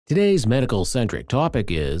Today's medical-centric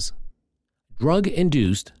topic is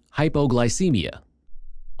drug-induced hypoglycemia,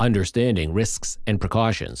 understanding risks and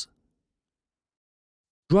precautions.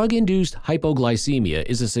 Drug-induced hypoglycemia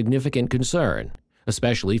is a significant concern,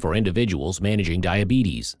 especially for individuals managing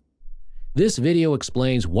diabetes. This video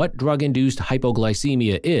explains what drug-induced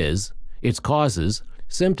hypoglycemia is, its causes,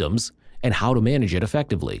 symptoms, and how to manage it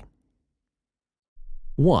effectively.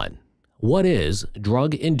 1. What is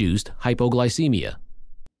drug-induced hypoglycemia?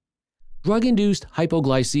 Drug-induced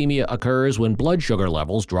hypoglycemia occurs when blood sugar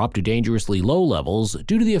levels drop to dangerously low levels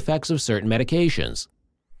due to the effects of certain medications.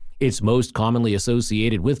 It's most commonly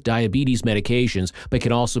associated with diabetes medications but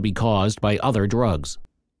can also be caused by other drugs.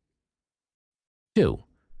 2.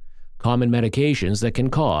 Common medications that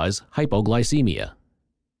can cause hypoglycemia.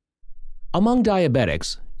 Among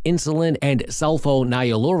diabetics, insulin and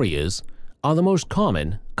sulfonylureas are the most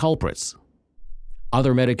common culprits.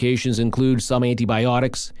 Other medications include some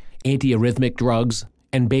antibiotics, antiarrhythmic drugs,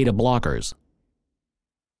 and beta blockers.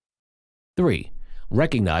 3.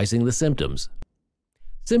 Recognizing the symptoms.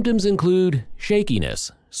 Symptoms include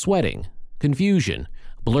shakiness, sweating, confusion,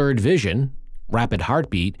 blurred vision, rapid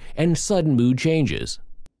heartbeat, and sudden mood changes.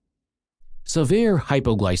 Severe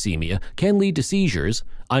hypoglycemia can lead to seizures,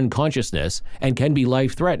 unconsciousness, and can be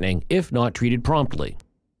life-threatening if not treated promptly.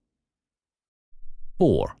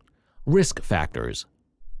 4. Risk factors.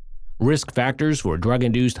 Risk factors for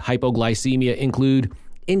drug-induced hypoglycemia include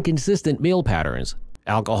inconsistent meal patterns,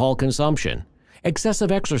 alcohol consumption,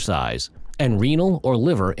 excessive exercise, and renal or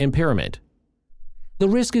liver impairment. The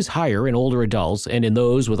risk is higher in older adults and in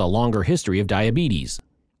those with a longer history of diabetes.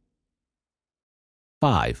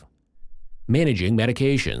 5. Managing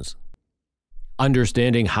medications.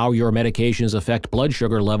 Understanding how your medications affect blood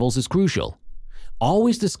sugar levels is crucial.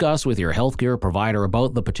 Always discuss with your healthcare provider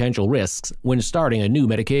about the potential risks when starting a new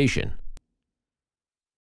medication.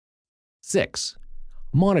 6.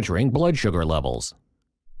 Monitoring blood sugar levels.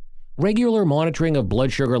 Regular monitoring of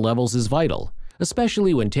blood sugar levels is vital,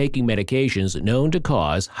 especially when taking medications known to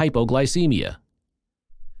cause hypoglycemia.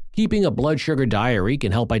 Keeping a blood sugar diary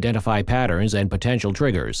can help identify patterns and potential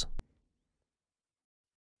triggers.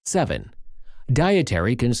 7.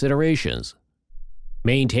 Dietary considerations.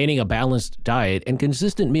 Maintaining a balanced diet and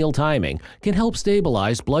consistent meal timing can help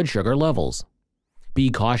stabilize blood sugar levels. Be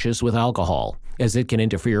cautious with alcohol, as it can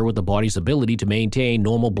interfere with the body's ability to maintain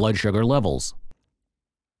normal blood sugar levels.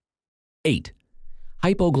 8.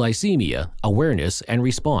 Hypoglycemia awareness and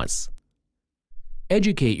response.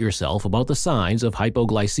 Educate yourself about the signs of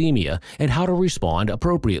hypoglycemia and how to respond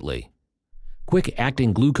appropriately.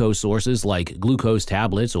 Quick-acting glucose sources like glucose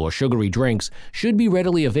tablets or sugary drinks should be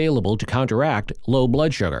readily available to counteract low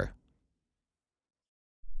blood sugar.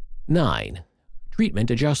 9. Treatment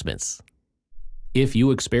adjustments. If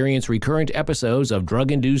you experience recurrent episodes of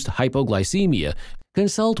drug-induced hypoglycemia,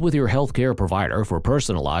 consult with your healthcare provider for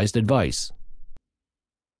personalized advice.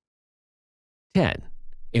 10.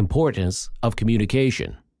 Importance of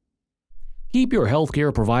communication. Keep your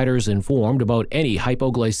healthcare providers informed about any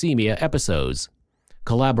hypoglycemia episodes.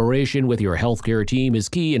 Collaboration with your healthcare team is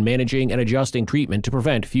key in managing and adjusting treatment to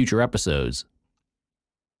prevent future episodes.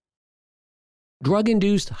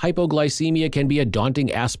 Drug-induced hypoglycemia can be a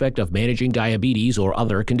daunting aspect of managing diabetes or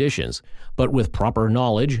other conditions, but with proper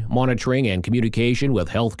knowledge, monitoring, and communication with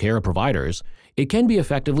healthcare providers, it can be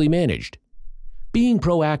effectively managed. Being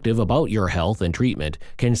proactive about your health and treatment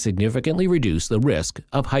can significantly reduce the risk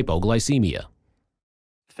of hypoglycemia.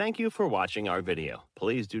 Thank you for watching our video.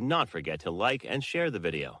 Please do not forget to like and share the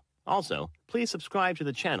video. Also, please subscribe to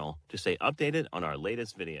the channel to stay updated on our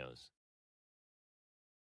latest videos.